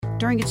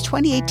During its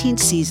 2018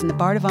 season, the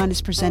Bardavon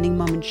is presenting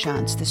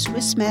Mummenschanz, the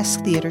Swiss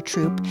mask theater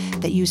troupe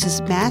that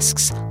uses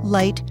masks,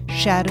 light,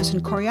 shadows,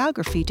 and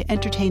choreography to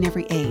entertain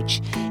every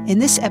age. In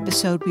this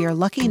episode, we are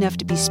lucky enough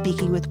to be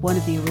speaking with one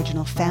of the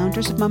original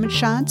founders of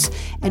Mummenschanz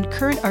and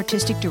current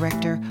artistic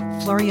director,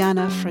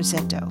 Floriana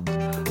Frezzetto.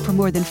 For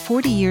more than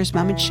 40 years,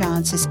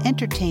 Mummenschanz has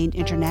entertained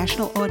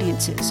international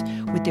audiences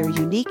with their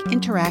unique,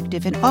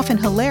 interactive, and often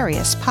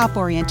hilarious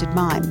pop-oriented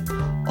mime,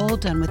 all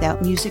done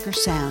without music or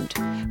sound.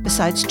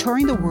 Besides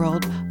touring the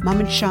world,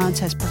 Mummenschanz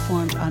has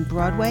performed on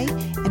Broadway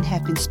and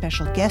have been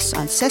special guests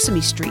on Sesame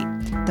Street,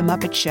 The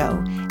Muppet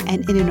Show,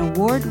 and in an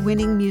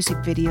award-winning music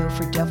video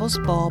for Devil's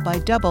Ball by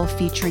Double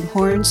featuring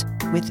horns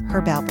with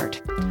Herb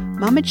Alpert.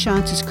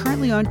 Mummenschanz is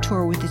currently on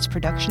tour with its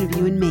production of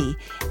You and Me,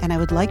 and I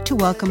would like to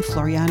welcome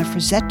Floriana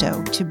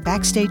Frezzetto to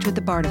Backstage with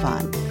the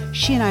Bardavon.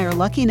 She and I are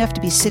lucky enough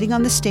to be sitting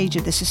on the stage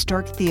of this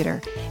historic theater,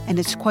 and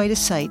it's quite a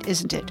sight,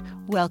 isn't it?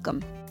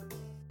 Welcome.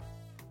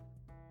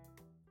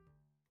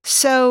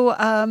 So,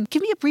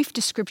 give me a brief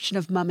description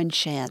of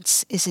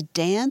Mummenschanz. Is it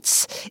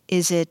dance?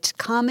 Is it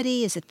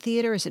comedy? Is it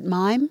theater? Is it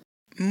mime?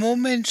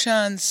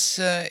 Mummenschanz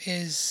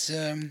is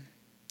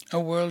a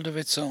world of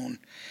its own.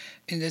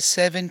 In the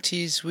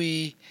 70s,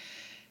 we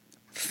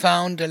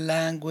found a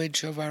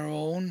language of our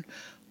own,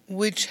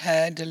 which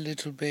had a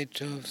little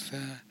bit of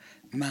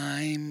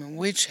mime,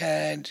 which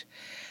had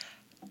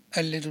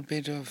a little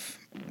bit of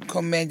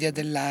commedia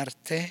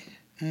dell'arte,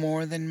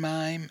 more than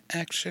mime,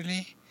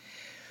 actually.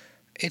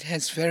 It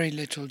has very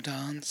little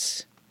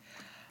dance.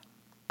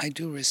 I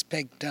do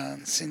respect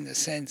dance in the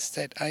sense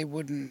that I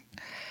wouldn't,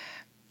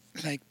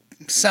 like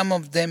some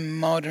of them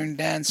modern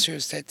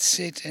dancers that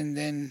sit and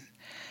then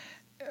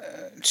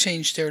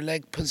change their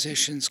leg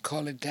positions,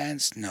 call it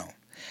dance. No.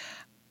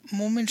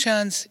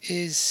 Mummenschanz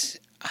is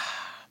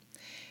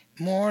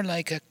more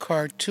like a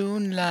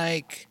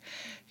cartoon-like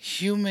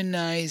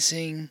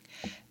humanizing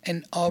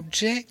an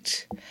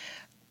object,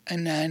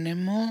 an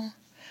animal.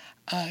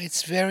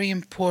 It's very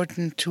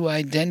important to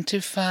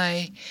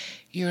identify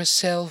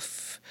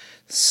yourself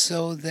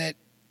so that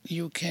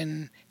you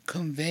can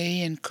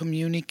convey and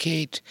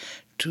communicate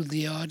to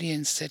the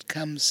audience that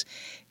comes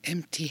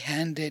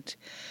empty-handed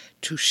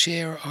to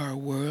share our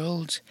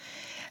world,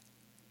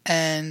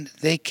 and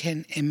they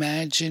can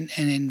imagine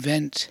and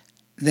invent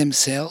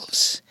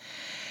themselves.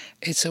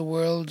 It's a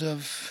world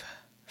of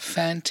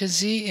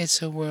fantasy,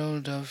 it's a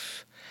world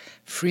of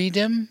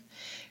freedom,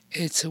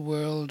 it's a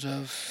world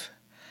of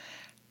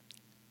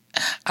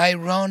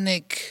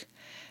ironic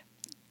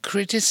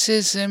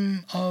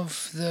criticism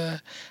of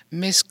the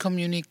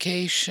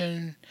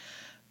miscommunication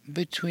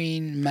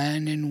between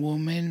man and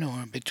woman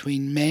or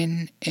between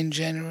men in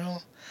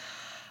general.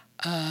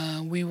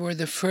 We were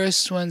the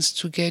first ones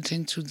to get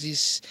into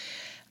these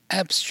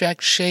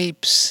abstract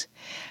shapes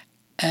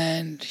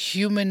and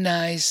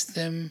humanize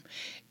them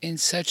in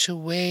such a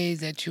way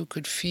that you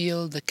could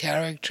feel the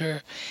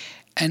character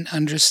and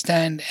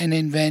understand and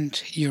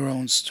invent your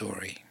own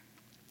story.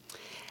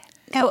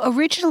 Now,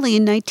 originally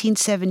in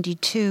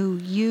 1972,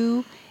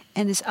 you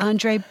and is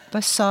Andre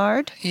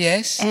Bassard?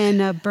 Yes.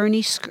 And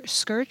Bernie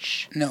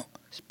Schurch? No,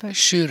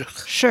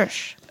 Schurch.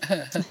 Schurch.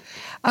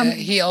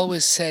 He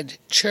always said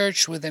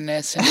church with an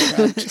S in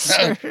front.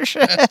 Schurch.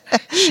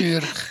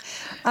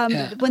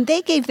 When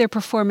they gave their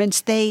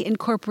performance, they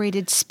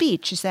incorporated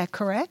speech. Is that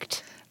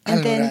correct?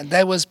 And then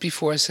that was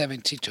before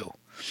 72.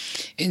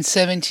 In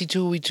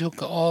 72, we took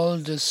all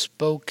the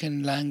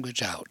spoken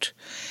language out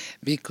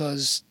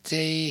because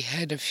they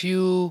had a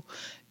few,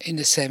 in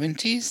the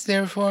 70s,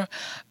 therefore,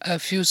 a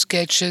few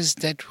sketches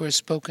that were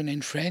spoken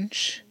in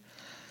French.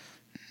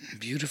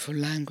 Beautiful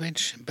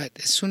language, but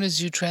as soon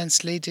as you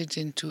translate it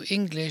into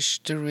English,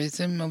 the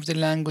rhythm of the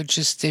language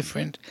is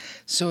different,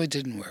 so it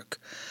didn't work.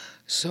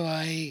 So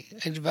I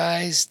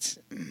advised,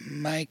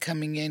 my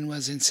coming in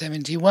was in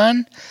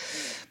 71,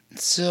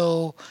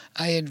 so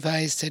I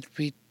advised that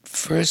we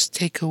first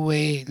take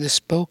away the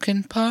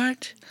spoken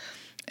part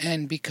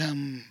and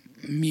become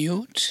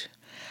mute,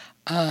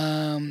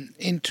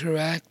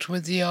 interact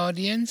with the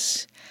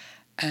audience.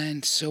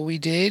 And so we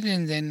did,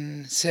 and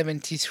then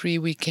 73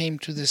 we came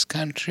to this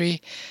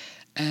country,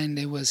 and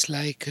it was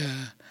like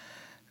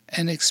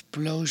an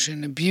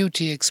explosion, a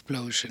beauty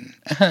explosion,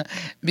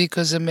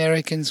 because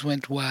Americans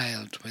went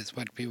wild with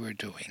what we were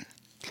doing.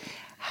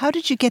 How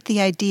did you get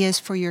the ideas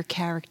for your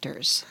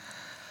characters?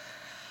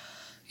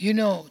 You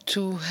know,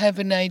 to have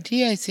an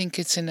idea, I think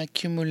it's an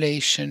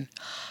accumulation.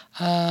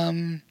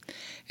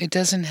 It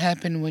doesn't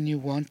happen when you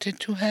want it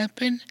to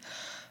happen.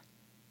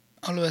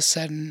 All of a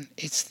sudden,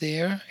 it's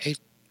there. It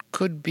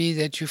could be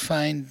that you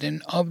find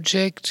an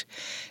object.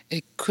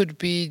 It could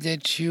be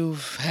that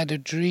you've had a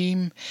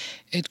dream.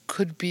 It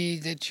could be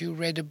that you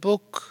read a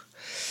book.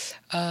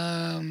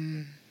 All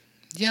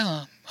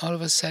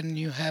of a sudden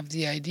you have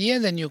the idea,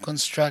 then you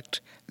construct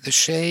the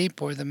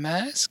shape or the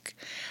mask,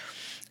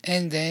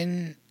 and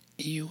then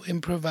you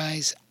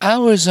improvise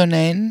hours on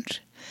end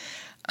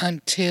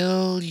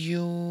until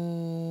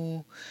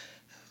you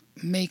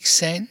make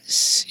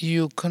sense,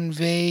 you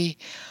convey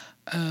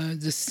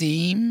the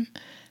theme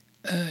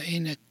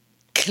in a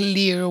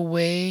clear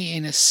way,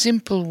 in a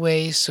simple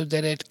way, so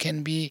that it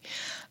can be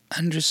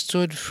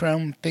understood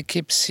from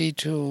Poughkeepsie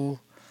to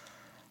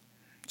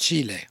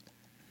Chile.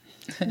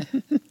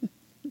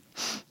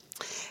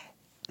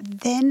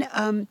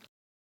 Then,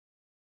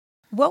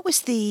 what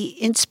was the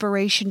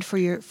inspiration for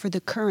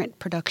the current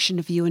production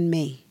of You and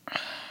Me?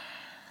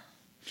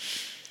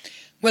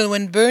 Well,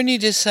 when Bernie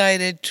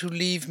decided to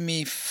leave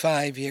me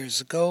 5 years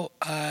ago,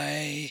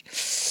 I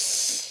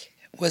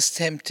was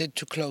tempted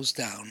to close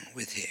down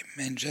with him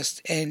and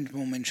just end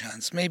Moment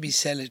Chance, maybe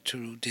sell it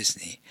to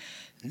Disney.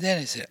 Then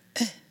I said,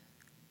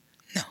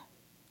 no,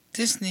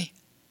 Disney.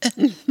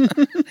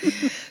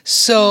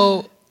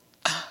 So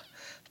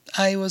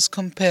I was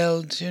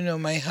compelled,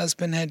 my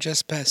husband had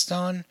just passed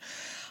on.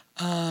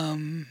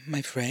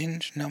 My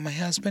friend, not my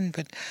husband,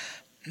 but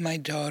my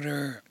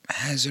daughter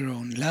has her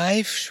own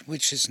life,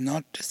 which is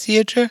not the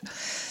theater.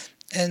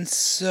 And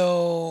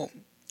so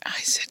I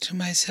said to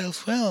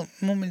myself, well,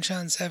 Moment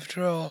Chance,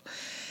 after all,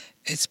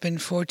 it's been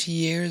 40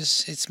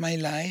 years. It's my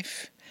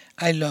life.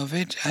 I love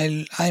it.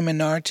 I'm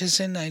an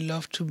artisan. I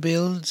love to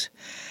build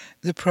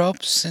the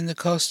props and the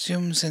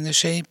costumes and the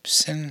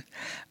shapes, and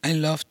I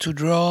love to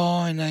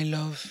draw, and I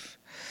love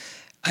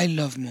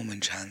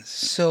Moment Chance.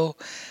 So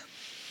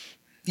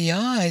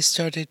yeah, I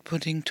started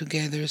putting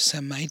together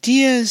some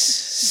ideas,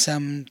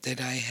 some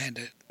that I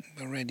had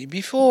already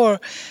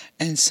before,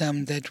 and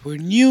some that were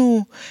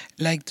new,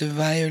 like the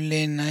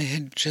violin. I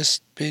had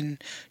just been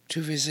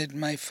to visit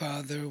my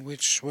father,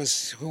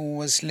 who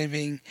was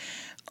living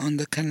on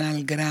the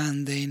Canal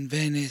Grande in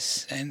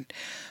Venice, and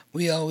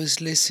we always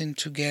listened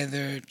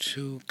together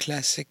to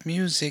classic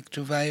music,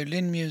 to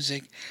violin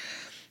music.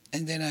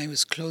 And then I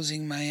was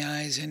closing my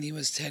eyes and he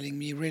was telling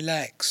me,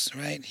 relax,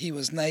 right? He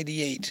was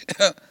 98,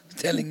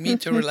 telling me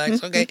to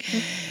relax. Okay.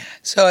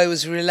 So I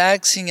was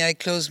relaxing, I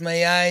closed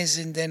my eyes,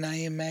 and then I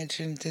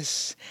imagined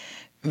this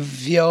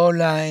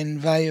viola and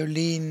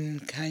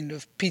violin kind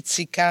of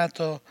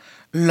pizzicato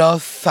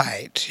love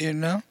fight,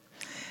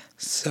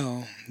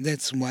 So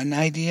that's one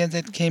idea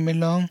that came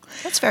along.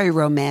 That's very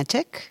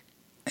romantic.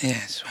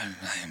 Yes, well,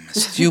 I'm a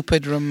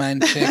stupid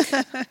romantic.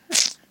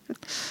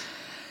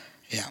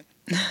 Yeah.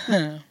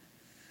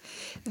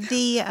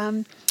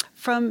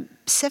 From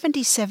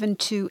 77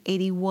 to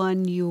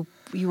 81, you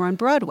were on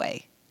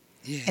Broadway.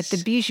 Yes. At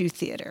the Bijou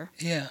Theater.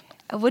 Yeah.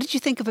 What did you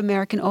think of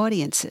American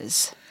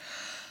audiences?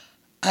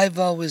 I've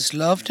always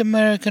loved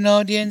American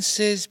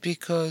audiences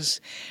because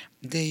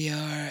they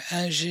are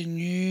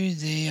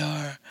ingénus, they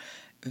are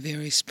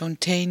very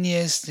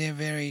spontaneous, they're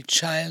very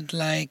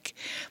childlike.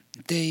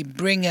 They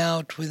bring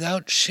out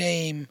without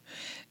shame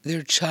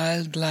their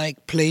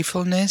childlike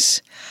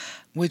playfulness,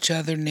 which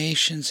other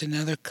nations and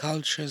other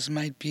cultures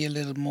might be a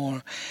little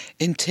more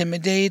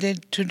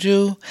intimidated to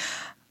do.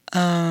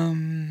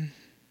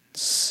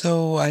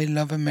 So I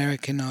love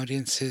American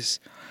audiences.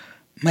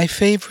 My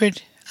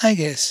favorite, I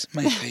guess,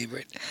 my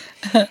favorite.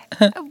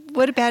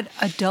 What about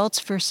adults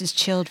versus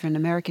children,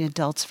 American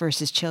adults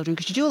versus children?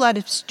 Because you do a lot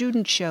of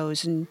student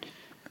shows and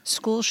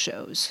school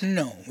shows.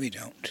 No, we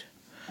don't.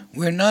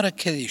 We're not a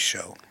kiddie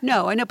show.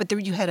 No, I know, but there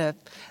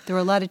were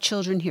a lot of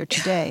children here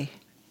today.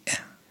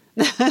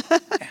 Yeah.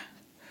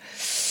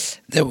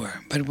 There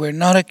were, but we're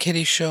not a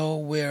kiddie show.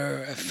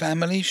 We're a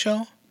family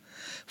show,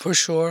 for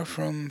sure,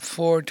 from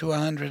 4 to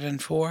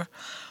 104.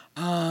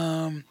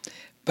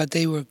 But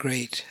they were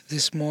great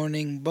this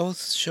morning.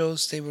 Both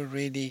shows, they were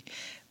really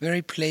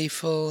very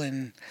playful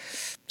and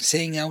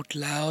saying out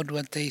loud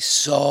what they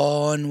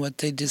saw and what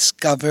they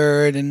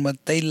discovered and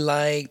what they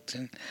liked,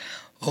 and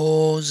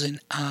ohs and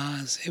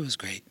ahs. It was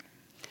great.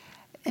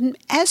 And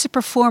as a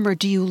performer,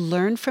 do you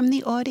learn from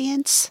the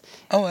audience?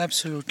 Oh,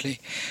 absolutely.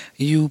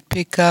 You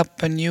pick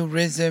up a new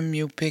rhythm,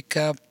 you pick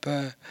up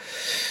a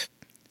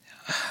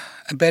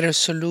better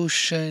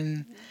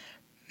solution.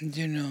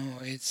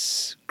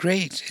 It's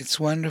great. It's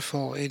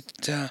wonderful.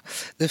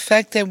 The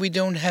fact that we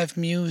don't have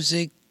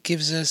music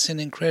gives us an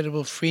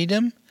incredible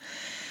freedom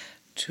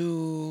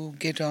to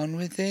get on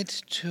with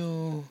it,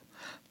 to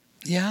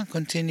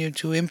continue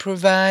to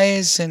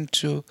improvise and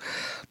to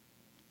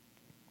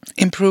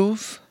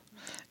improve,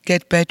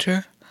 get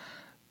better.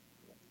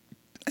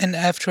 And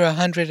after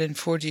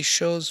 140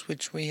 shows,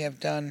 which we have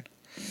done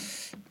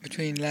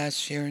between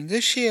last year and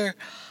this year,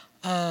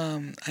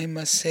 I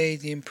must say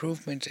the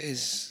improvement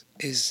is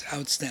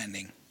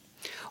outstanding.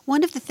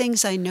 One of the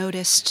things I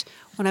noticed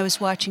when I was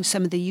watching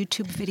some of the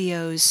YouTube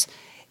videos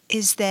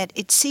is that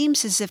it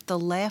seems as if the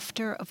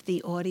laughter of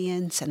the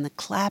audience and the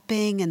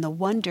clapping and the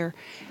wonder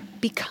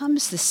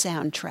becomes the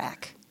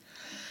soundtrack.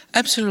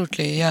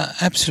 Absolutely, yeah,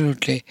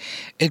 absolutely.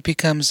 It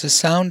becomes the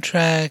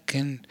soundtrack,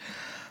 and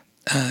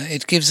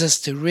it gives us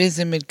the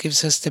rhythm, it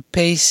gives us the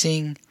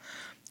pacing.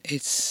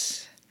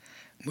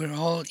 We're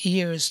all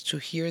ears to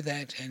hear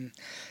that, and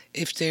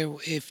if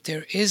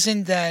there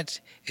isn't that,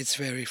 it's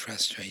very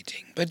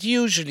frustrating. But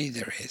usually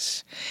there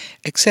is,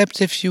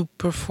 except if you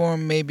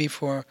perform maybe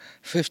for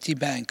 50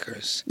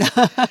 bankers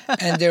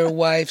and their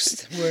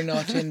wives were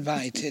not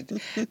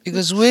invited,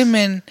 because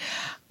women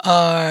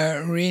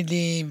are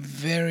really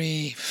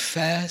very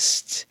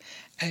fast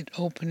at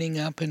opening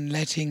up and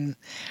letting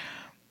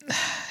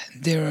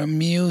their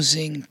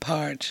amusing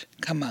part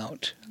come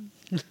out.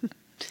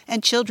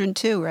 And children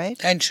too, right?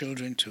 And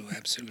children too,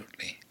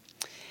 absolutely.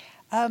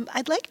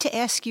 I'd like to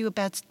ask you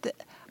about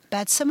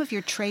some of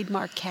your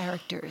trademark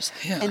characters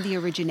and the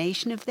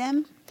origination of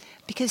them,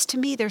 because to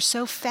me they're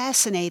so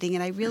fascinating,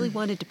 and I really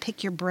wanted to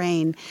pick your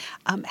brain.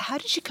 How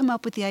did you come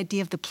up with the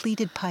idea of the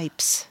pleated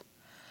pipes?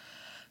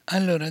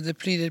 Allora, the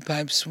pleated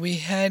pipes. We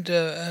had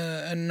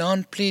a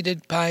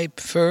non-pleated pipe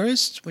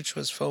first, which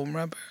was foam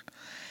rubber.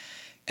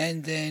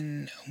 And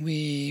then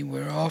we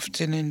were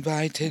often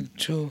invited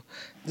to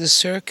the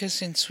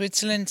circus in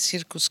Switzerland,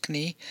 Circus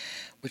Knie,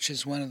 which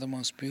is one of the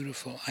most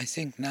beautiful, I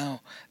think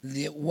now,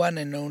 the one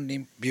and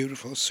only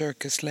beautiful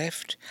circus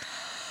left.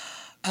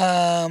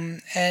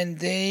 And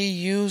they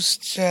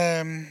used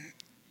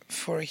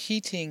for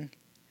heating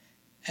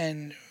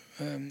and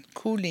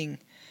cooling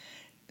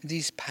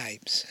these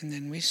pipes. And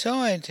then we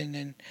saw it, and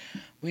then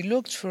we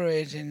looked for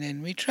it, and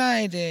then we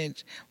tried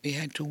it. We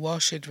had to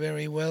wash it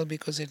very well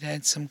because it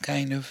had some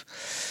kind of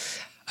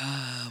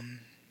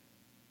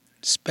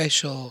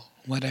special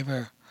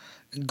whatever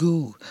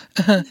goo,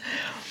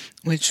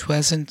 which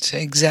wasn't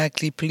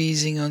exactly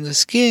pleasing on the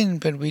skin,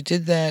 but we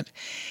did that.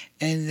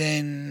 And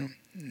then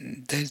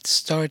that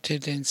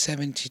started in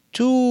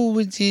 1972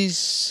 with these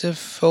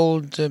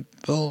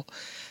foldable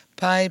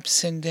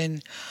pipes, and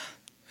then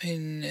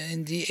in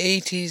the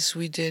 1980s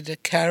we did a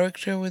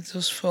character with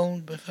those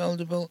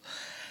foldable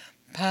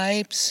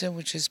pipes,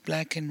 which is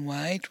black and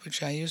white,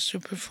 which I used to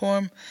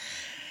perform,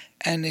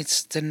 and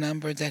it's the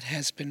number that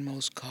has been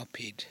most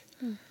copied.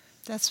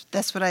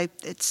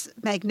 It's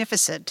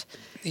magnificent.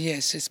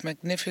 Yes, it's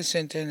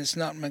magnificent, and it's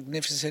not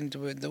magnificent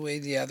with the way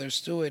the others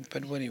do it,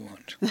 but what do you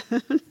want?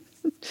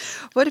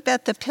 What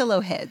about the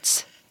pillow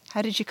heads?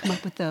 How did you come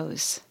up with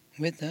those?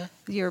 With the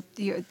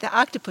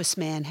octopus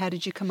man. How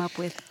did you come up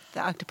with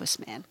the octopus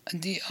man?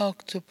 The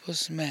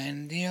octopus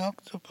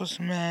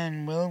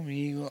man. Well,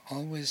 we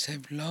always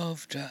have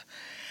loved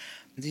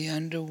the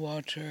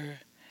underwater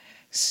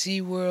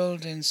sea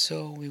world, and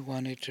so we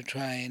wanted to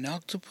try an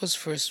octopus.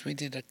 First we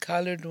did a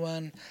colored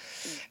one,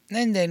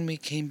 and then we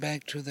came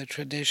back to the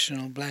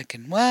traditional black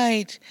and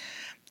white,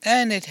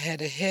 and it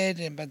had a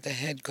head, but the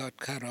head got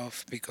cut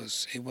off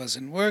because it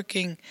wasn't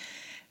working,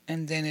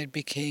 and then it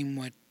became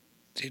what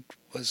it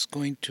was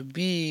going to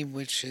be,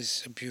 which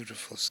is a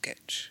beautiful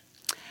sketch.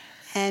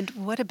 And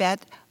what about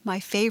my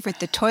favorite,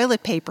 the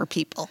toilet paper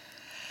people?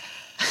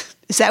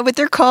 Is that what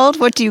they're called?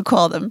 What do you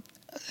call them?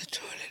 The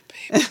toilet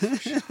paper.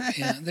 Sure.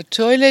 Yeah, the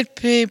toilet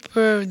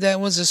paper, that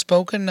was a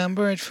spoken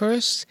number at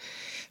first,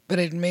 but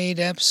it made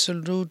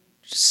absolute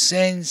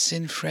sense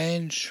in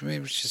French,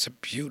 which is a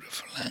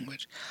beautiful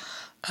language,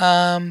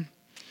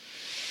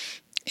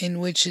 in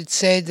which it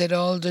said that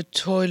all the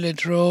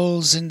toilet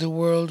rolls in the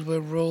world were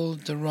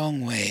rolled the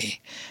wrong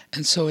way.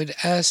 And so it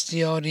asked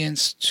the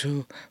audience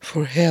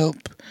for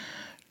help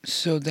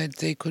so that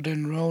they could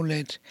unroll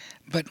it,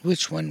 but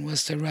which one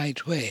was the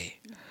right way?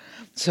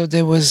 So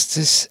there was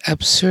this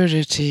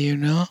absurdity,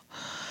 but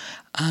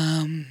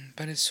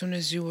as soon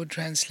as you would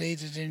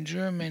translate it in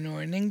German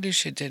or in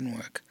English, it didn't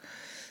work.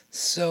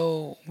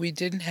 So we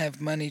didn't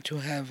have money to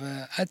have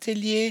an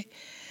atelier.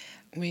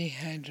 We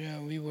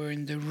were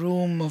in the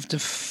room of the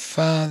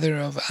father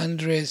of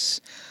Andres,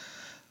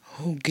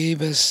 who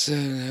gave us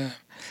a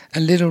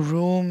little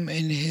room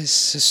in his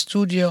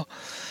studio,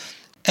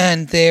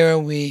 and there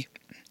we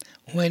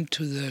went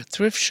to the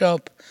thrift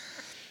shop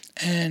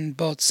and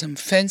bought some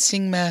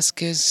fencing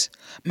masks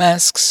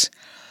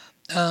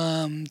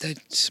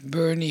that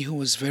Bernie, who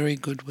was very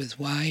good with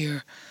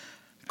wire,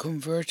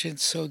 converted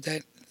so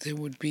that there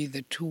would be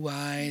the two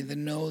eye, the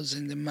nose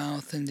and the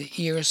mouth and the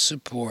ear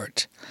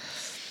support.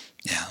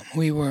 Yeah,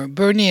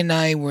 Bernie and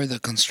I were the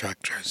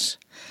constructors.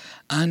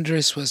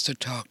 Andres was the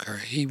talker.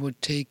 He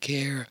would take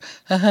care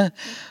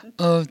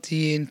of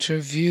the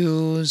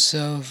interviews,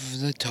 of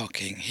the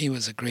talking. He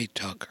was a great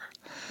talker.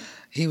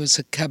 He was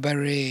a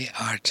cabaret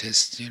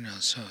artist,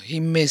 so he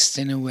missed,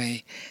 in a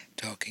way,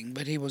 talking.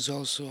 But he was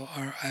also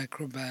our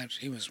acrobat.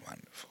 He was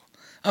wonderful.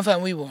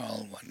 Enfin, we were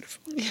all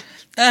wonderful.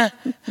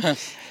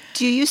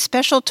 Do you use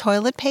special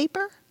toilet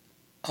paper?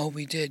 Oh,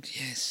 we did,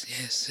 yes.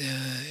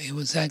 It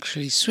was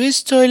actually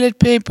Swiss toilet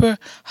paper,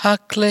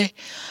 Hackle,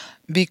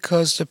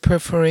 because the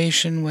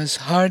perforation was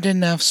hard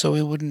enough so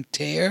it wouldn't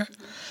tear.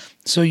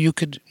 So you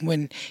could,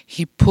 when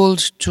he pulled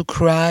to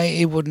cry,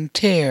 it wouldn't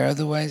tear.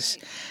 Otherwise,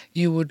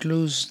 you would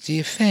lose the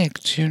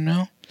effect,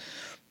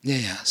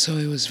 Yeah, so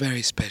it was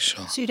very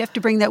special. So you'd have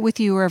to bring that with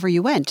you wherever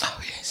you went.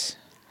 Oh, yes.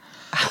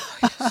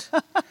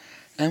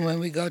 And when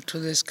we got to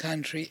this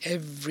country,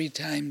 every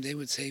time they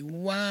would say,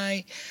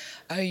 "Why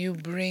are you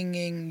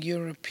bringing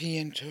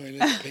European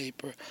toilet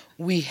paper?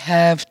 We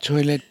have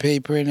toilet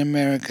paper in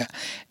America."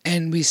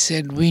 And we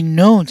said, "We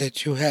know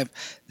that you have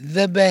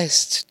the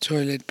best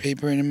toilet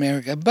paper in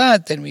America."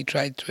 But then we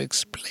tried to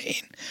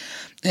explain.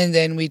 And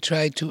then we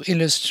tried to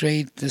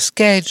illustrate the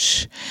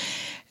sketch.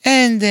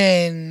 And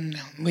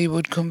then we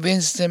would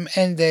convince them,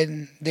 and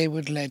then they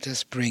would let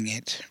us bring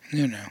it,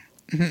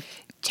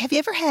 Have you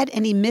ever had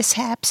any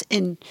mishaps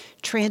in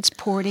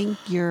transporting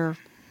your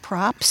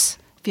props?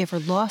 Have you ever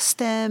lost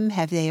them?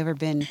 Have they ever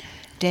been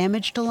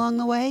damaged along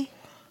the way?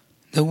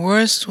 The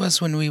worst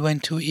was when we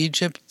went to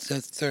Egypt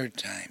the third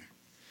time.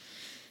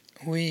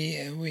 We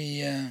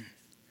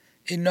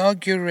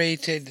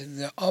inaugurated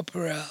the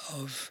Opera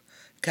of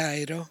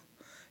Cairo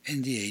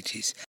in the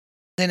 80s.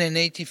 Then in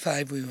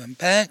 85 we went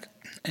back,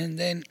 and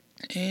then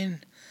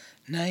in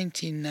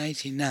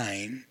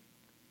 1999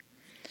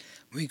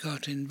 we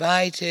got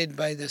invited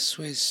by the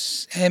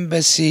Swiss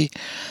embassy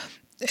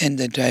and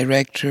the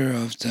director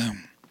of the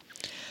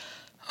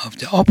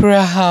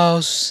opera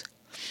house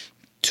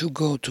to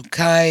go to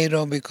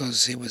Cairo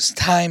because it was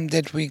time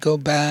that we go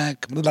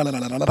back. Blah, blah,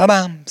 blah, blah,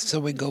 blah. So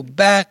we go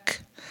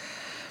back,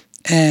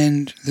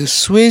 and the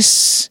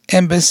Swiss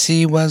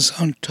embassy was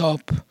on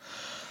top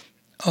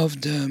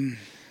of the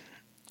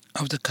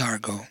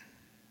cargo.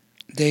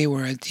 They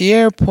were at the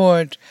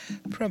airport,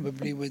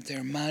 probably with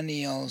their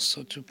money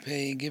also to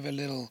pay, give a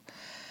little,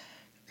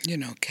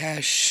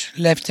 cash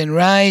left and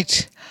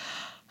right.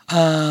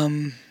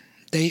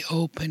 They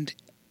opened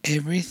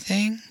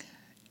everything.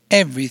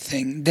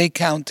 They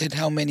counted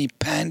how many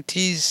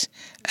panties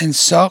and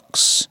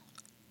socks.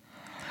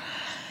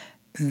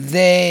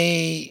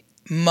 They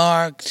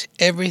marked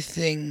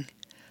everything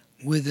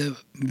with a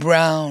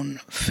brown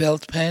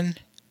felt pen.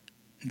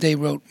 They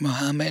wrote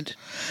Mohammed.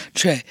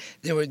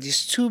 There were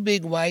these two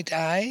big white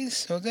eyes,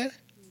 so that,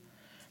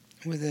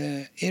 with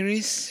a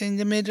iris in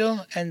the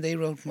middle, and they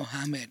wrote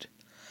Mohammed.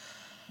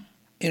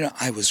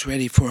 I was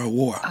ready for a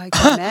war. I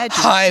can imagine.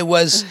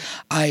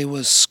 I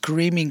was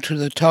screaming to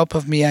the top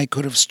of me. I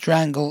could have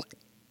strangled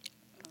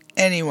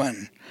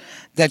anyone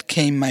that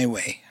came my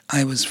way.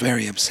 I was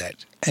very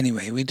upset.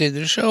 Anyway, we did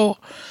the show.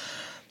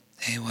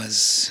 It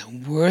was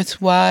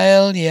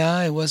worthwhile.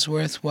 Yeah, it was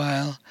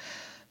worthwhile.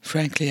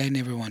 Frankly, I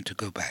never want to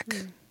go back.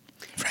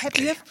 Have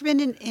you ever been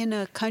in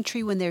a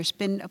country when there's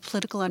been a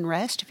political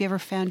unrest? Have you ever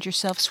found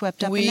yourself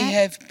swept up in that? We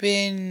have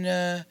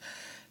been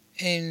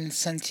in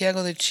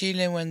Santiago de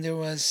Chile when there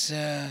was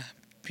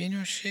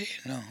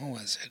Pinochet. No, who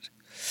was it?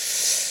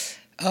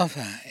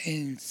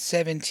 In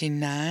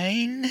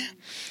 1979.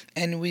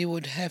 And we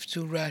would have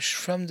to rush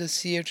from the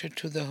theater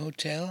to the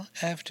hotel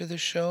after the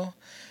show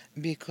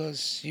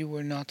because you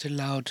were not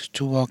allowed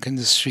to walk in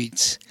the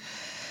streets.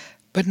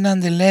 But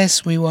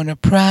nonetheless, we won a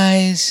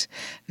prize.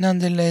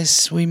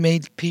 Nonetheless, we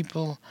made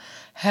people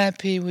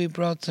happy. We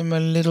brought them a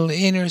little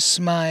inner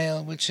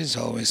smile, which is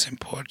always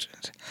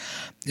important.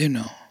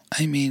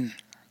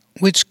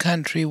 Which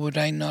country would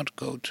I not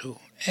go to?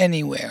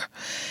 Anywhere.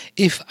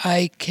 If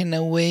I can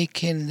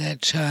awaken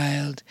that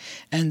child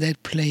and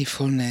that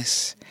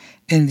playfulness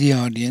in the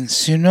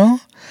audience,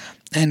 And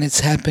it's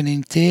happened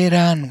in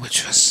Tehran,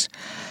 which was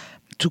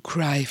to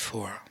cry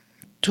for.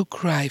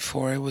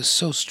 It was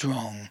so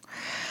strong.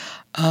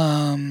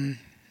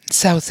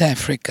 South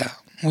Africa,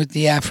 with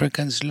the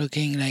Africans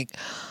looking like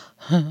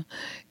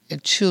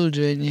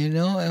children,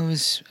 It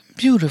was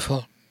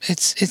beautiful.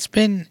 It's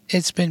been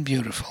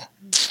beautiful.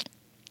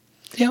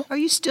 Yeah. Are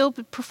you still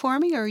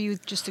performing, or are you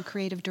just a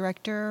creative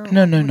director?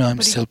 No.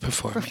 I'm still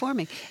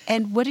performing.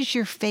 And what is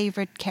your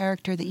favorite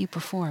character that you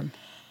perform?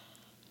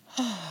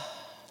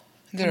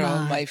 They're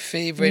all my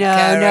favorite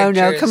characters.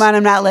 No. Come on,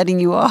 I'm not letting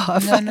you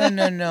off.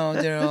 No.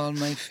 They're all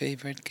my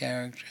favorite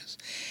characters.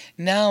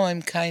 Now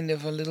I'm kind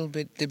of a little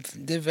bit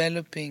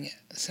developing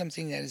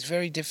something that is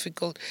very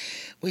difficult,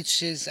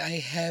 which is I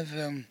have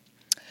a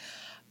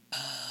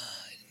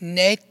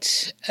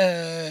net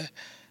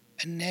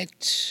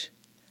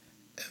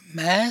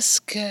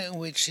mask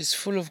which is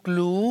full of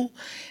glue,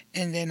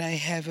 and then I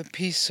have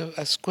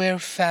a square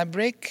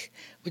fabric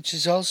which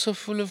is also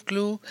full of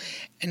glue,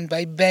 and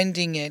by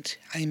bending it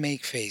I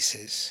make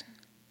faces.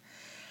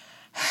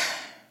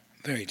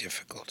 Very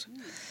difficult.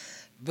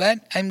 But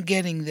I'm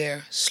getting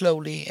there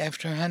slowly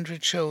after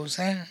 100 shows.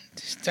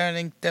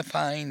 Starting to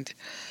find,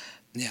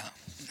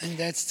 and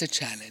that's the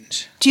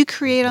challenge. Do you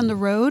create on the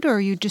road, or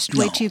you just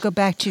wait till you go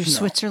back to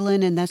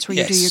Switzerland and that's where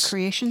you do your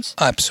creations?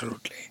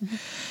 Absolutely. Mm-hmm.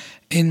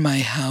 In my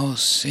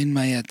house, in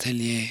my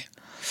atelier,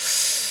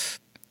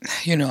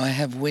 I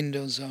have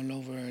windows all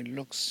over. It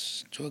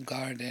looks to a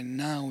garden.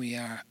 Now we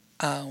are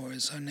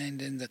hours on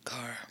end in the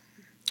car.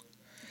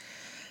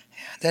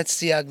 Yeah, that's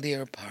the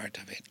uglier part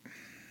of it.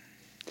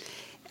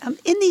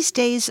 In these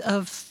days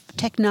of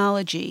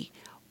technology,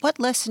 what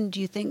lesson do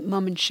you think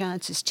Mum &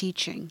 Chance is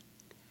teaching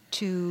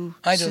to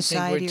society or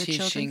children? I don't think we're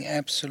teaching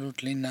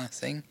absolutely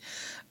nothing,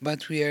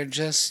 but we are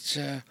just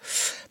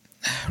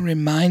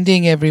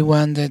reminding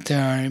everyone that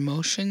there are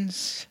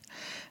emotions.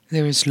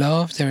 There is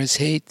love, there is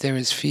hate, there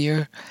is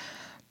fear.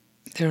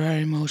 There are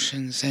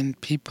emotions, and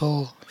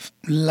people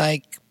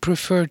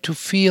prefer to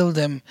feel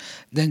them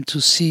than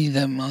to see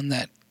them on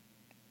that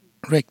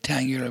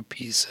rectangular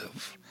piece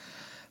of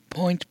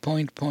point.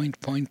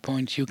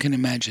 You can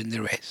imagine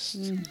the rest.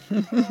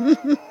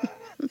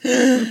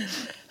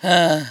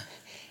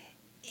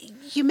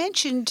 You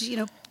mentioned,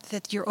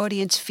 that your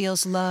audience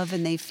feels love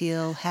and they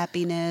feel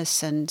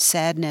happiness and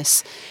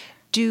sadness.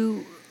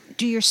 Do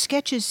your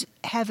sketches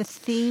have a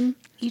theme?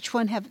 Each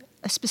one have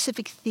a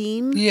specific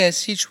theme?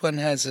 Yes, each one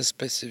has a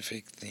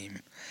specific theme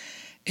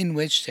in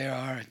which there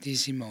are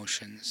these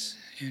emotions,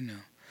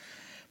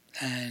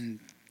 and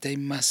they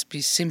must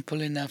be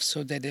simple enough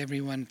so that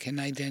everyone can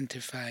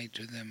identify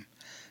to them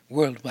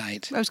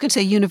worldwide. I was going to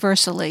say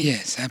universally.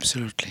 Yes,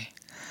 absolutely.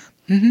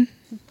 Mm-hmm.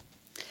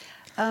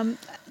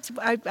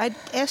 I'd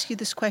ask you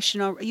this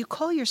question. You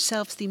call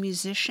yourselves the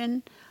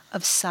musician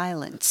of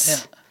silence.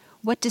 Yeah.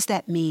 What does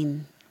that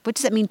mean? What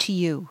does that mean to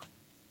you?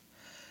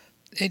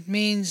 It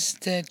means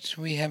that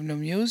we have no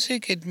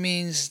music. It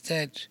means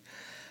that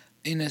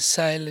in a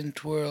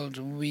silent world,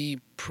 we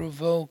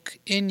provoke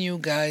in you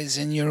guys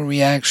and your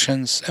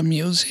reactions a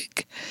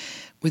music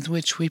with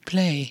which we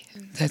play.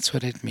 That's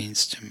what it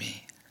means to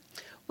me.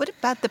 What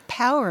about the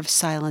power of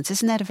silence?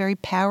 Isn't that a very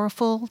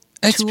powerful tool?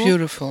 It's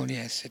beautiful.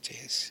 Yes, it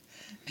is.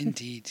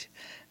 Indeed.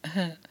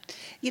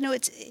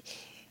 It's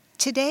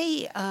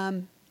today.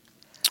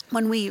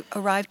 When we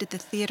arrived at the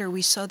theater,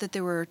 we saw that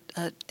they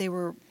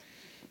were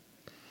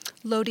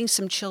loading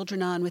some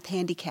children on with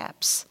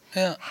handicaps.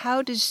 Yeah.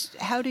 How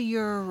do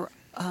your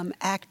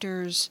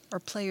actors or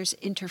players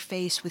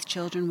interface with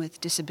children with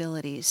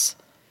disabilities?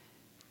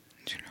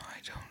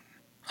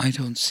 I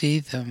don't see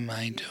them.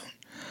 I don't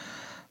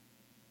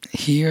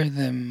hear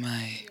them.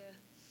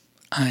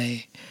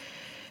 I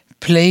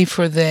play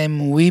for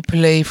them. We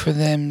play for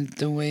them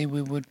the way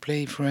we would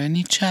play for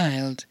any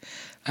child.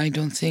 I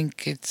don't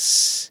think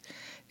it's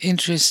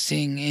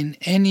interesting in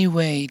any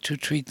way to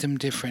treat them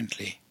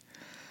differently.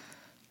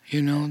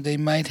 They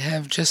might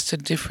have just a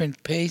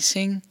different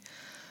pacing,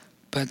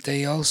 but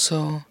they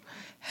also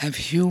have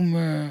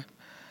humor,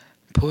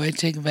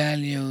 poetic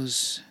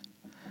values,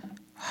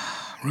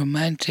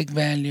 romantic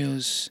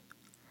values,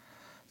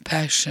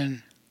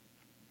 passion.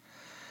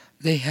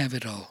 They have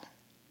it all.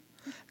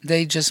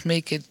 They just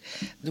make it,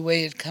 the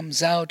way it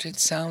comes out, it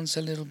sounds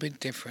a little bit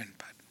different,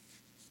 but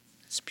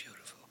it's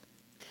beautiful.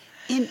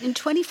 In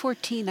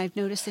 2014, I've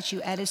noticed that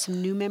you added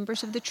some new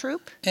members of the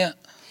troupe. Yeah.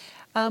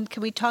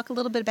 Can we talk a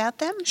little bit about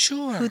them?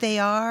 Sure. Who they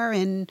are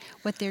and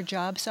what their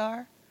jobs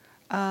are?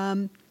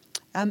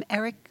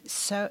 Eric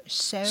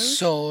Sauge.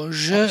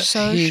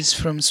 He's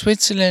from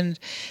Switzerland,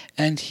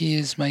 and he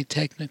is my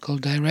technical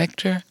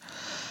director.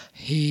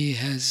 He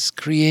has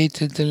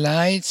created the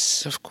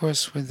lights, of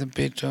course, with a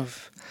bit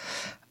of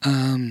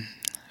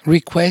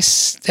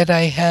requests that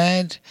I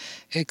had,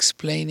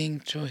 explaining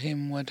to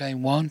him what I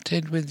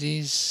wanted with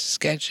these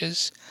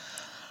sketches.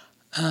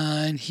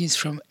 And he's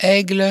from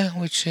Aigle,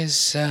 which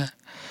is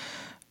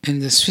in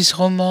the Suisse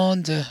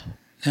romande,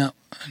 in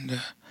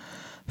the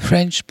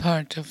French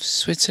part of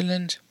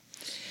Switzerland.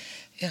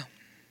 Yeah.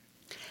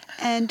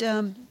 And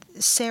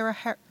Sarah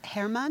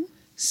Herman?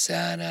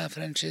 Sarah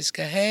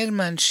Francesca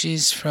Herman,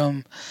 she's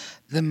from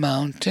the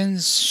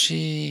mountains.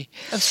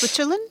 Of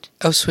Switzerland?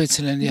 Of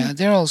Switzerland, yeah.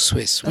 They're all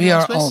Swiss. We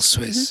are all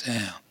Swiss,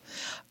 yeah.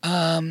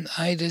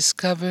 I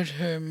discovered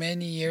her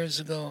many years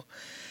ago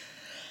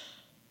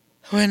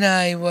when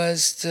I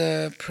was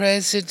the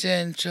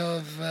president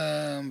of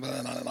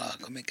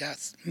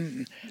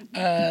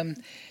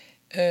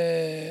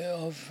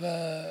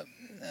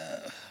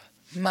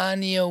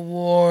Mani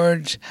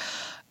Award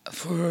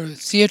for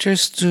theater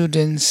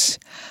students.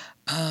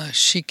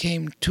 She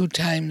came 2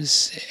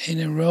 times in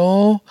a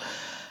row,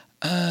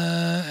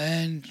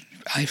 and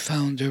I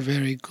found her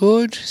very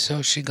good,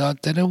 so she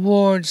got that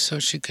award so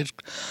she could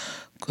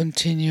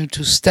continue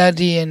to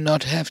study and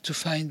not have to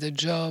find a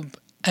job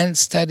and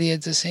study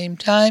at the same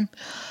time.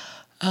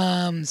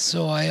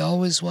 So I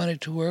always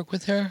wanted to work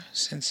with her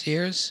since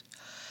years,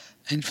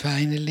 and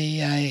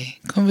finally I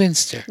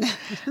convinced her.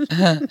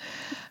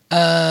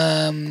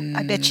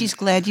 I bet she's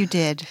glad you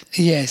did.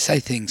 Yes, I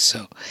think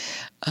so.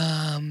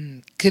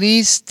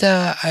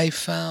 Krista I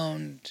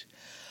found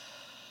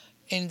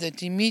in the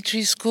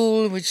Dimitri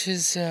School, which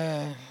is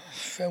a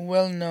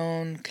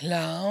well-known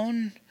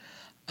clown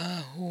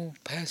who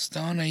passed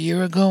on a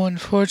year ago,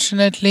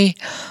 unfortunately,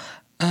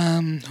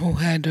 who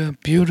had a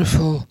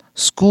beautiful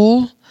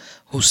school,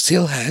 who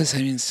still has,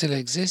 still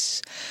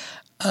exists.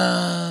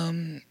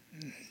 And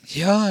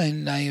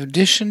I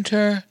auditioned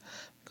her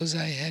because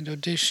I had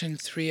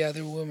auditioned 3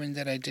 other women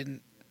that I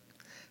didn't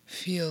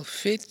feel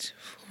fit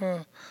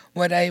for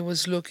what I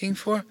was looking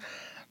for.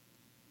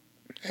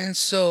 And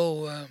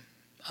so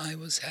I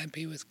was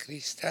happy with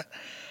Krista.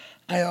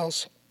 I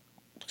also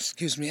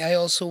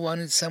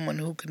wanted someone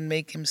who can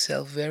make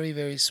himself very,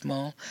 very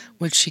small,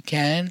 which she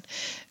can,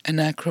 an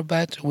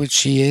acrobat, which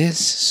she is,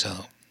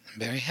 so I'm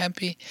very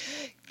happy.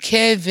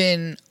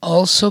 Kevin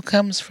also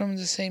comes from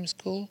the same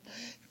school,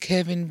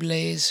 Kevin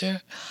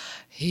Blazer.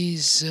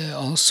 He's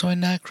also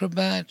an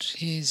acrobat.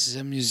 He's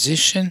a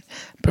musician,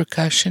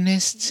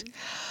 percussionist.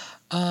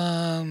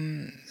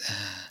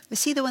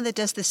 Is he the one that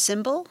does the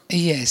cymbal?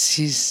 Yes,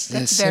 he's the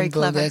That's very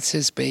cymbal. clever. That's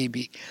his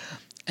baby.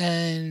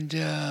 And,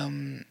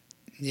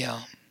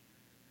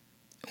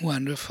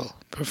 wonderful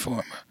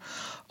performer.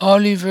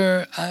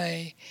 Oliver,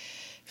 I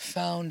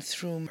found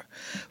from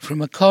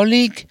a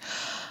colleague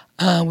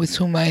with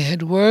whom I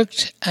had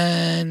worked,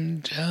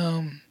 and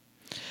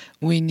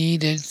we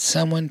needed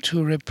someone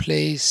to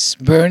replace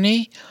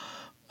Bernie,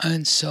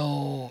 And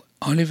so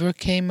Oliver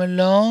came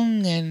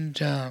along and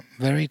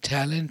very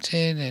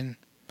talented and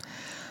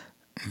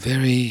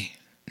very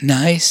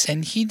nice,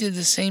 and he did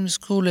the same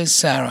school as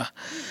Sarah.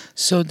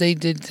 So they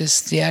did this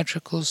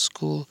theatrical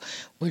school,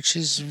 which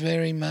is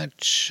very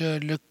much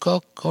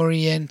Lecoq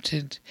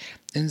oriented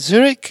in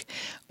Zurich,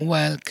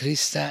 while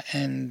Krista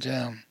and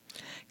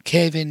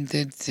Kevin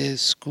did the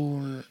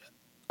school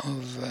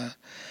of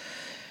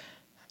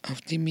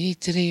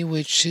Dimitri,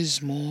 which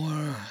is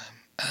more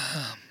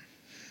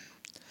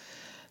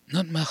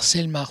not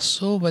Marcel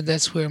Marceau, but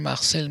that's where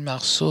Marcel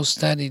Marceau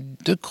studied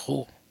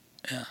Decroix.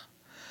 Yeah,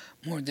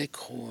 more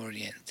Decroix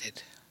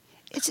oriented.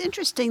 It's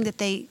interesting that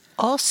they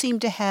all seem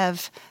to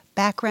have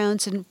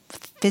backgrounds in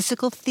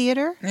physical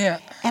theater. Yeah.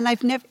 And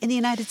I've never, in the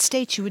United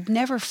States, you would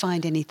never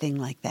find anything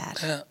like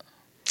that. Yeah.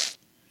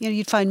 You know,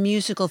 you'd find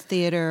musical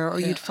theater or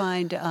Yeah. you'd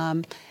find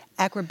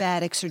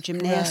acrobatics or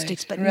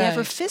gymnastics, Right, but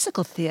never right.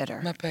 physical theater.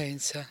 Ma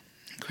pensa.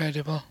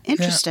 Incredible.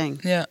 Interesting.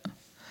 Yeah.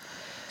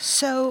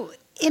 So,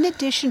 in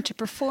addition to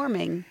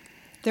performing,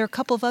 there are a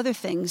couple of other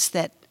things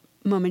that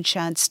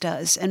Mummenschanz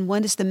does, and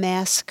one is the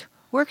mask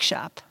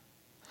workshop.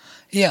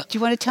 Yeah. Do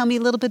you want to tell me a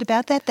little bit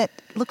about that? That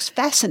looks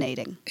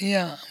fascinating.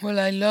 Yeah. Well,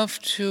 I love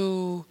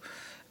to.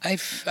 I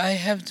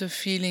have the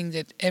feeling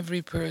that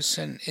every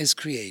person is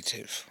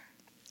creative.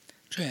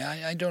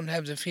 I don't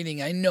have the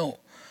feeling. I know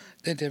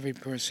that every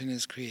person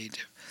is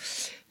creative.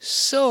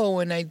 So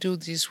when I do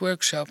these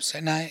workshops,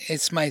 and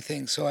it's my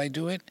thing, so I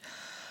do it.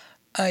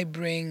 I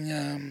bring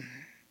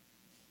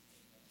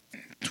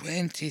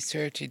 20,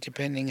 30,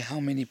 depending how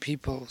many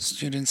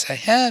students I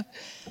have,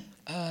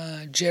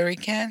 jerry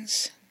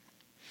cans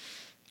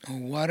or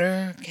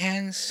water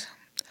cans,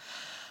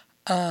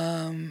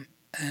 and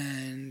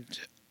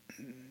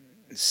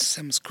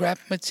some scrap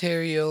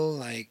material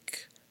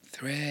like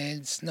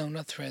threads, no,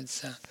 not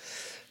threads,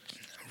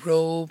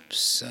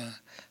 ropes,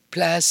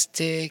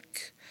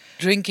 plastic,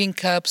 drinking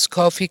cups,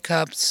 coffee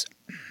cups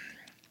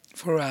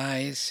for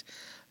eyes,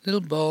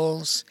 little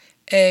bowls,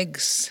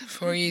 eggs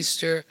for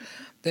Easter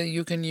that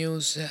you can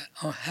use,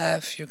 or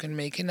half you can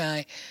make an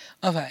eye.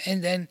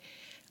 And then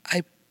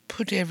I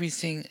put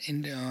everything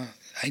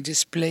I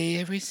display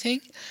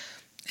everything,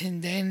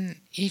 and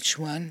then each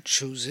one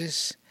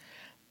chooses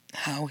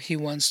how he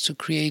wants to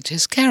create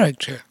his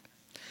character.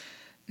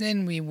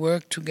 Then we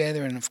work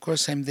together, and of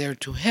course I'm there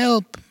to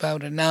help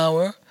about an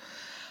hour.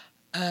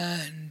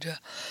 And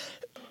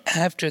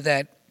after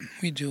that,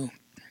 we do.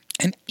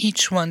 And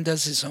each one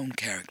does his own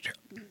character.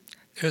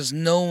 There's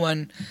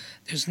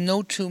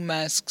no two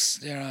masks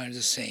that are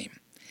the same.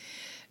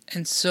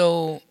 And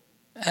so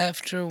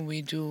after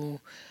we do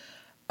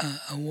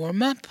a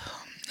warm-up,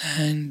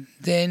 and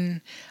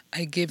then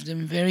I give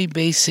them very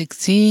basic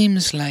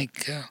themes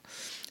like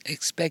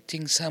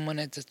expecting someone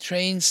at the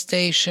train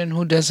station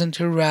who doesn't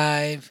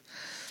arrive.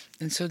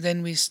 And so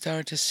then we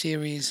start a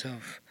series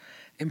of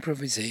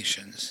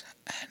improvisations,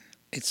 and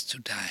it's to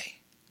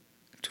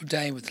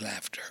die with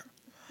laughter.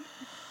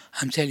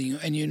 I'm telling you,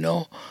 and you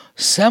know,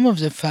 some of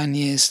the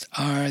funniest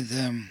are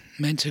the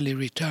mentally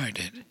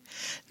retarded.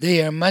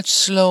 They are much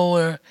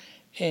slower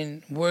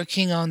in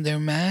working on their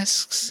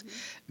masks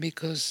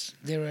because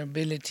their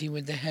ability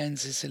with the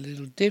hands is a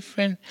little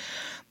different,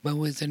 but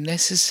with the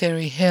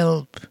necessary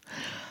help,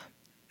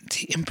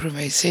 the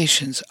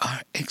improvisations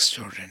are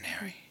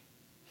extraordinary.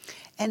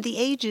 And the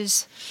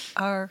ages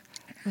are,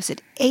 was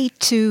it 8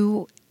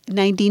 to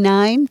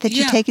 99 that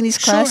you're taking these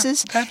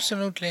classes? Sure,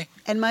 absolutely.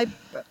 And my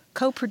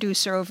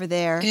co-producer over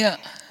there Yeah.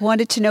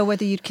 wanted to know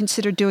whether you'd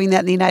consider doing that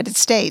in the United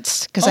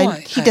States, because he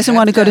I doesn't have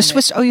want to go to done it.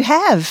 Switzerland. Oh, you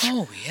have?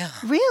 Oh, yeah.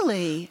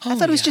 Really? I Oh,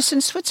 thought it was yeah. just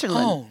in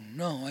Switzerland. Oh,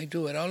 no, I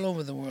do it all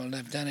over the world.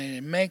 I've done it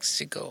in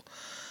Mexico.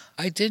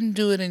 I didn't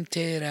do it in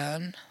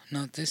Tehran,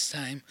 not this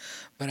time,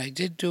 but I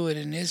did do it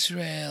in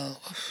Israel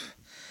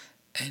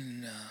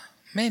and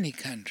many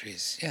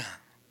countries, yeah.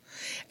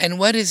 And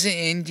what is in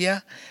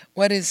India?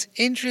 What is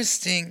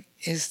interesting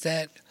is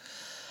that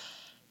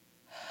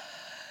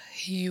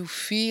you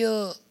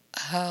feel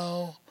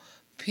how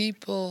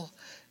people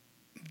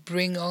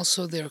bring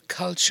also their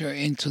culture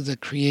into the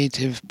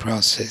creative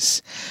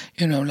process.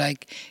 You know,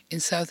 like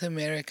in South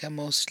America,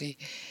 mostly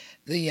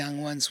the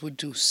young ones would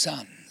do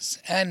sons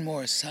and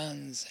more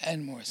sons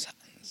and more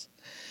sons.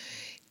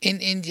 In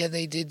India,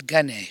 they did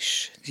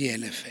Ganesh, the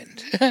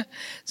elephant.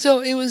 So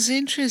it was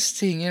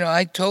interesting. You know,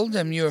 I told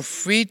them, you're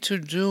free to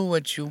do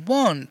what you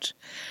want,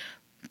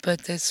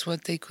 but that's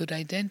what they could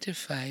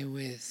identify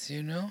with,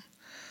 you know?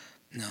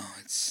 No,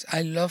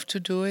 I love to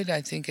do it.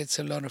 I think it's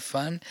a lot of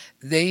fun.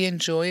 They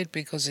enjoy it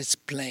because it's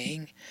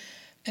playing.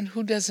 And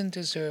who doesn't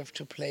deserve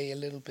to play a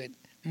little bit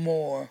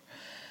more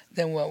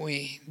than what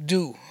we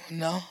do,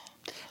 no?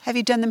 Have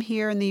you done them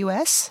here in the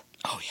U.S.?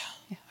 Oh,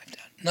 yeah, I've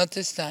done. Not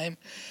this time,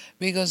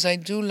 because I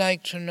do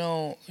like to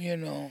know, you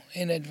know,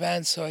 in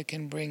advance so I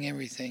can bring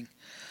everything.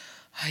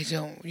 I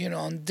don't, you know,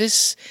 on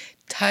this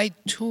tight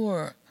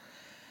tour,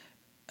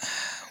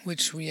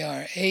 which we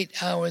are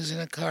 8 hours in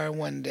a car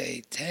one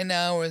day, 10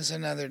 hours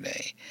another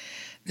day.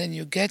 Then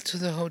you get to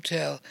the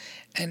hotel,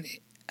 and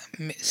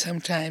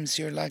sometimes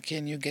you're lucky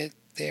and you get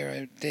there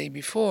a day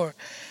before,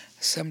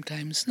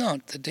 sometimes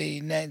not.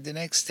 The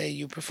next day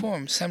you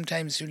perform.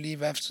 Sometimes you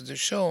leave after the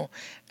show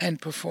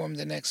and perform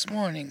the next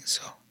morning.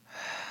 So,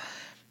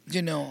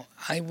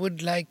 I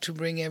would like to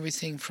bring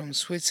everything from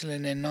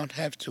Switzerland and not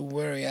have to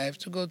worry. I have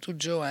to go to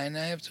Joanne.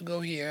 I have to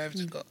go here. I have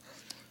to go.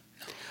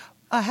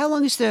 How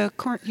long is your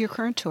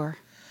current tour?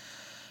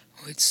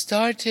 It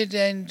started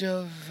end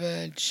of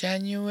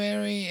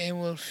January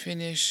and will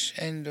finish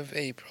end of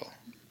April.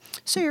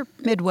 So you're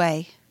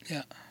midway.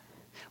 Yeah.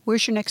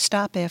 Where's your next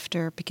stop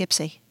after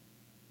Poughkeepsie?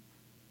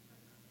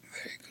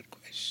 Very good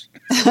question.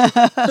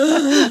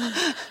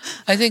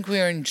 I think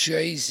we're in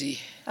Jersey.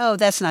 Oh,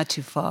 that's not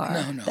too far.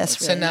 No. That's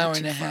It's really an hour not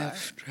and too a far.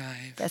 half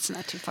drive. That's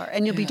not too far.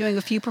 And you'll be doing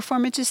a few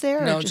performances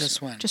there? No, or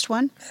just one. Just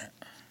one?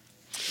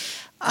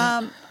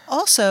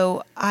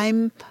 Also,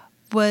 I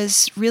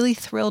was really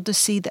thrilled to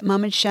see that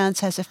Mum and Chance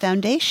has a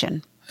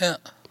foundation. Yeah.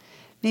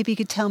 Maybe you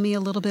could tell me a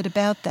little bit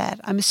about that.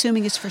 I'm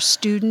assuming it's for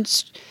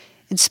students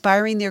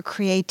inspiring their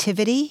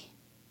creativity.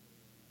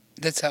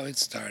 That's how it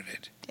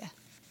started. Yeah.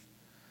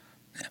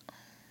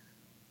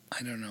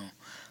 I don't know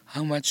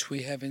how much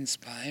we have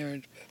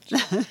inspired,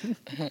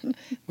 but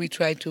we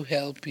try to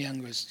help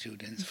younger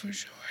students for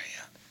sure,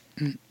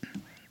 yeah.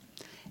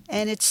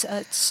 And it's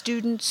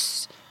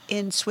students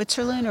in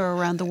Switzerland or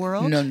around the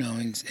world? No,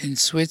 in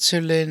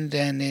Switzerland,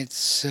 and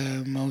it's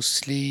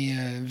mostly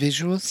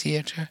visual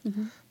theater,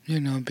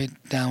 a bit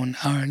down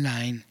our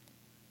line.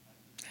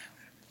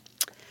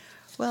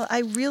 Well, I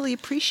really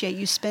appreciate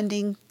you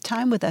spending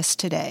time with us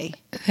today.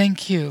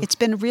 Thank you. It's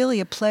been really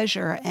a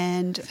pleasure,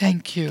 and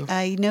Thank you.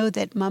 I know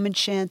that Mum and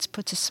Chance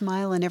puts a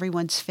smile on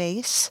everyone's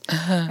face,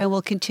 and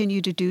will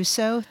continue to do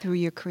so through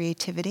your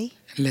creativity.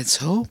 Let's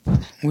hope.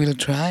 We'll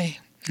try.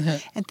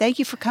 And thank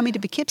you for coming to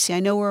Poughkeepsie. I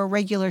know we're a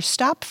regular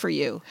stop for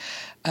you.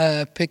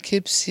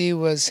 Poughkeepsie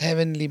was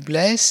heavenly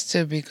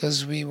blessed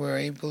because we were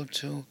able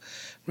to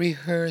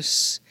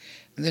rehearse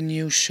the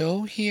new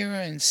show here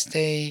and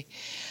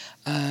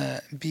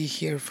be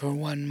here for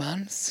 1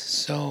 month.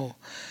 So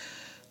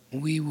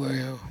we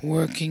were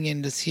working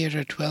in the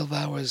theater 12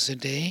 hours a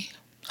day.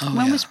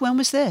 When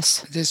was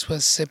this? This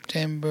was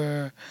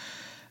September,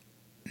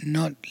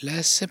 not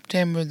last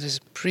September, this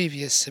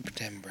previous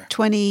September.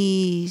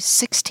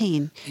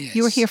 2016. Yes.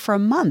 You were here for a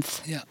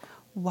month. Yeah.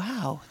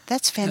 Wow,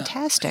 that's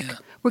fantastic. Yeah.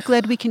 We're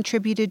glad we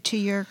contributed to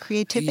your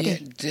creativity.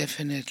 Yeah,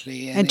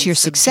 definitely. And to your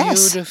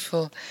success.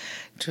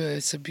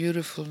 It's a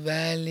beautiful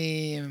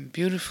valley, and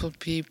beautiful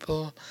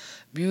people,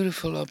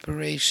 beautiful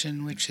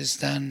operation which is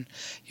done.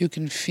 You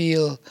can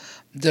feel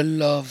the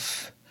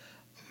love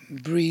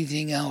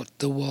breathing out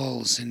the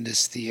walls in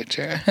this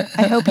theater.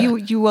 I hope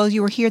you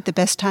were here at the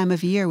best time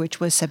of year, which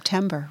was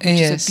September, which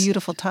is a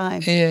beautiful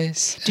time.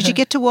 Yes. Did you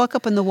get to walk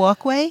up on the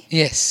walkway?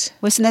 Yes.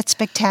 Wasn't that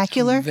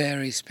spectacular?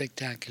 Very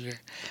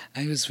spectacular.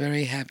 I was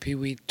very happy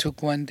we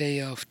took 1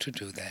 day off to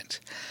do that.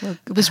 Well,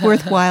 it was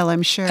worthwhile,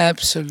 I'm sure.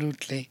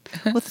 Absolutely.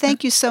 Well,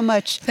 thank you so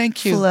much,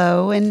 Thank you.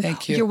 Flo, and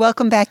Thank you. You're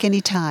welcome back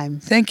anytime.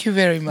 Thank you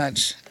very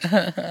much.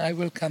 I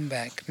will come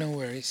back. No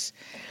worries.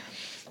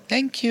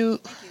 Thank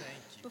you.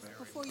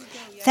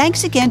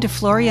 Thanks again to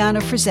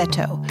Floriano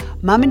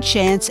Frizzetto, Mum and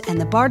Chance, and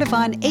the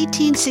Bardavon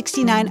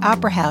 1869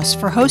 Opera House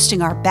for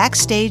hosting our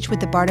Backstage with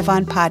the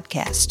Bardavon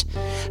podcast.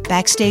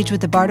 Backstage with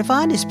the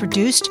Bardavon is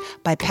produced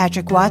by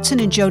Patrick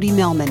Watson and Jody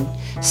Millman.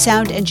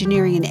 Sound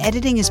engineering and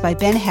editing is by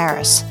Ben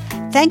Harris.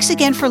 Thanks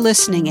again for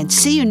listening, and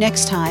see you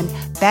next time,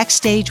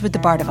 Backstage with the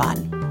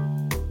Bardavon.